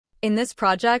In this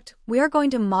project, we are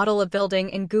going to model a building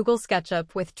in Google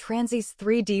SketchUp with TRNSYS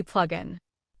 3D plugin.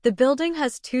 The building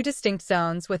has two distinct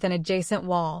zones with an adjacent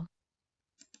wall.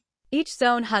 Each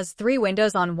zone has 3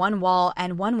 windows on one wall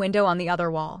and 1 window on the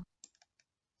other wall.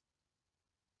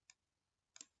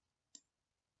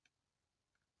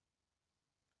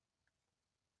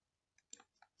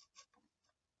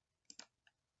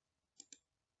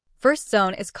 First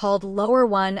zone is called Lower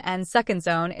 1 and second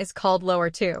zone is called Lower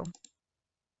 2.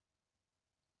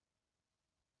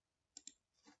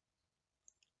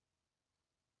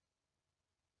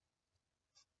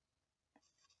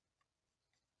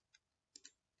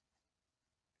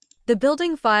 The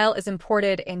building file is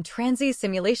imported in TRNSYS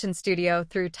Simulation Studio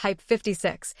through Type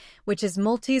 56, which is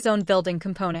multi-zone building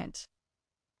component.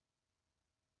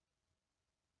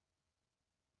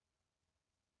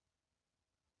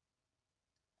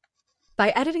 By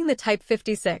editing the Type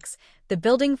 56, the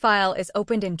building file is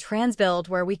opened in trnbuild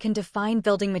where we can define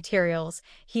building materials,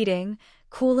 heating,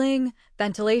 cooling,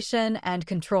 ventilation, and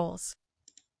controls.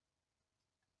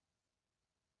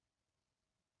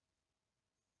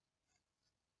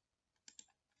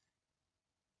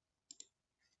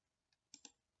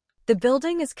 The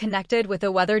building is connected with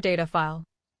a weather data file.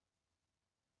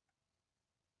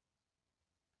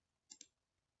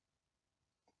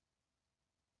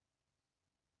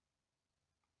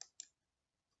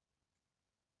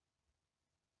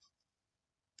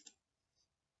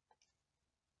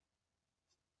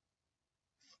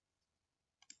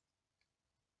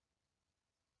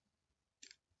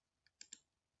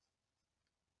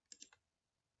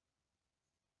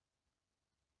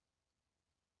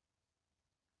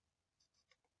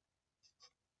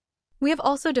 We have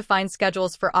also defined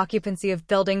schedules for occupancy of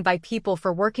building by people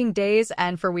for working days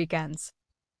and for weekends.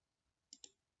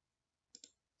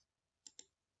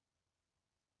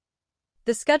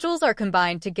 The schedules are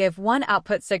combined to give one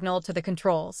output signal to the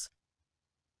controls.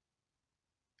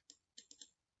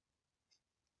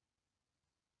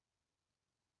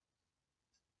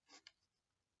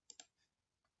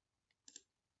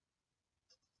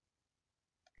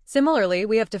 Similarly,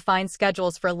 we have defined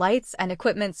schedules for lights and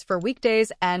equipments for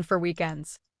weekdays and for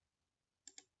weekends.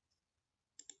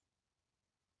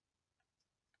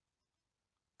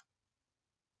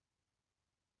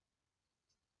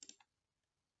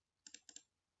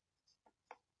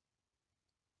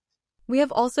 We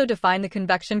have also defined the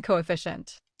convection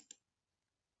coefficient.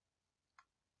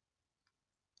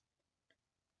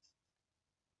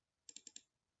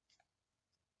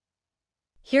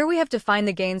 Here we have defined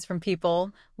the gains from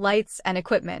people, lights, and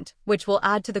equipment, which will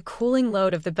add to the cooling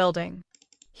load of the building.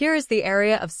 Here is the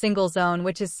area of single zone,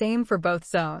 which is same for both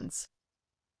zones.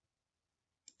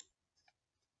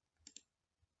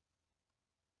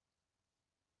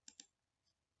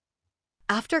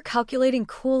 After calculating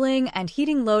cooling and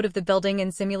heating load of the building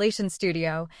in Simulation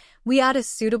Studio, we add a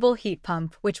suitable heat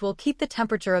pump, which will keep the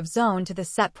temperature of zone to the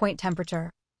set point temperature.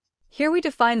 Here we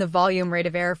define the volume rate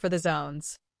of air for the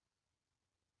zones.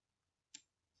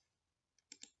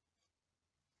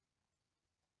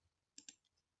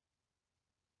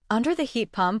 Under the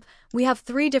heat pump, we have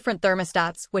 3 different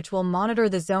thermostats which will monitor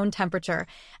the zone temperature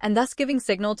and thus giving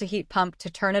signal to heat pump to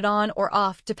turn it on or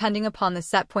off depending upon the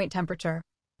set point temperature.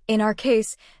 In our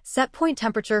case, set point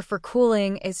temperature for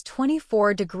cooling is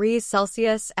 24 degrees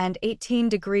Celsius and 18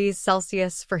 degrees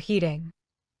Celsius for heating.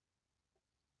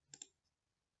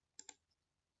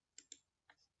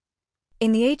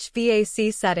 In the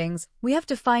HVAC settings, we have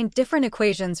defined different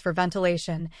equations for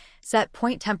ventilation, set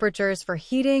point temperatures for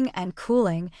heating and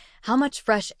cooling, how much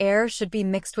fresh air should be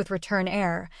mixed with return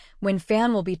air, when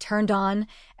fan will be turned on,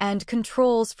 and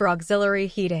controls for auxiliary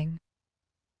heating.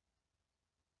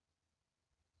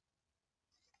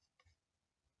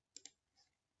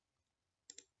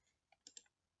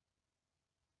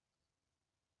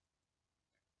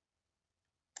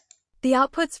 The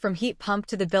outputs from heat pump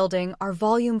to the building are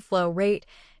volume flow rate,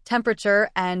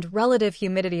 temperature, and relative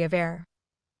humidity of air.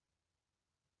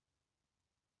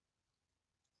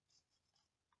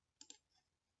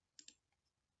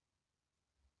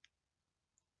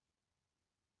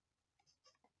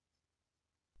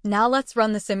 Now let's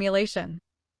run the simulation.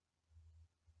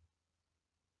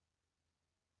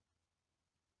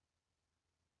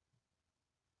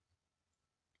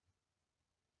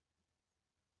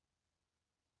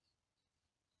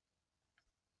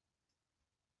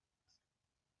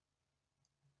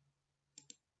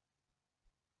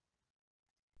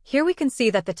 Here we can see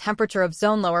that the temperature of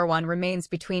zone lower 1 remains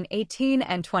between 18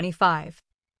 and 25.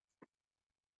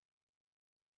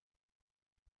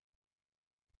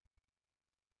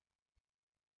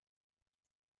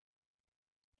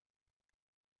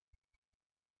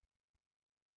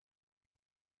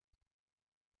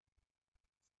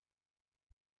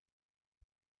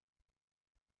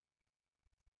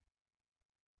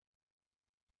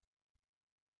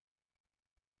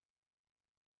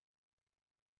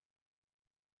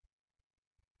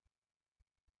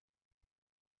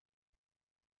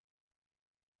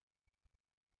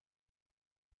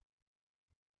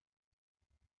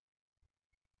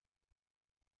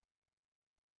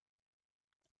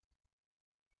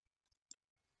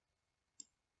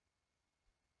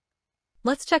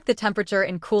 Let's check the temperature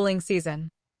in cooling season.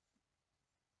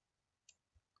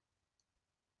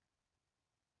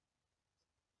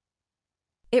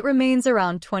 It remains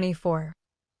around 24.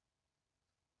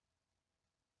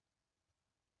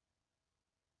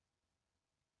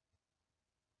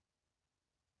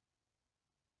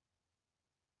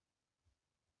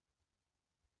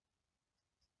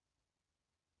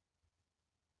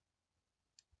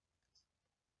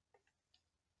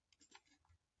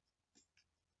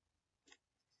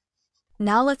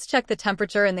 Now let's check the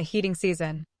temperature in the heating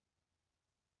season.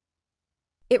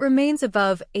 It remains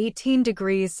above 18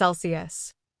 degrees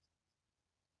Celsius.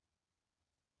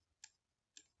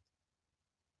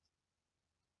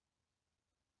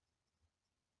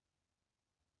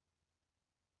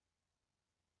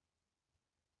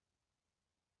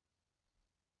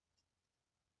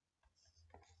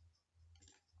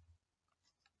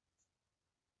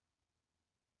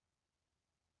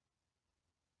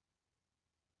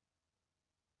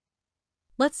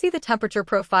 Let's see the temperature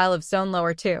profile of zone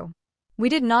lower 2. We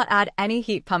did not add any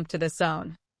heat pump to this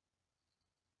zone.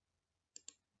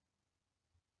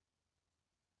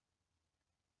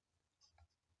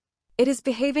 It is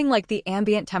behaving like the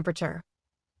ambient temperature.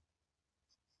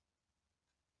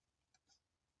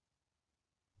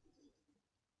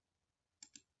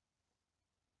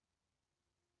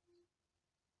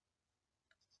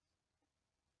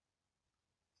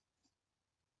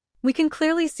 We can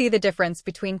clearly see the difference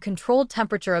between controlled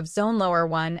temperature of zone lower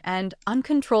 1 and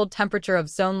uncontrolled temperature of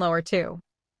zone lower 2.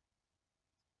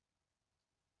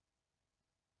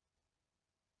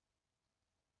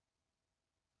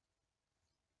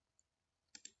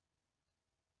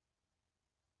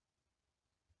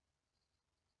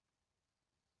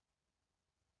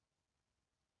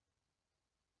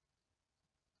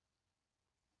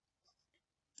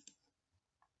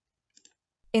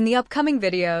 In the upcoming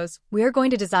videos, we are going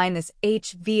to design this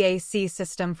HVAC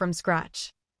system from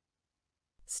scratch.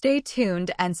 Stay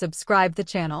tuned and subscribe the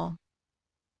channel.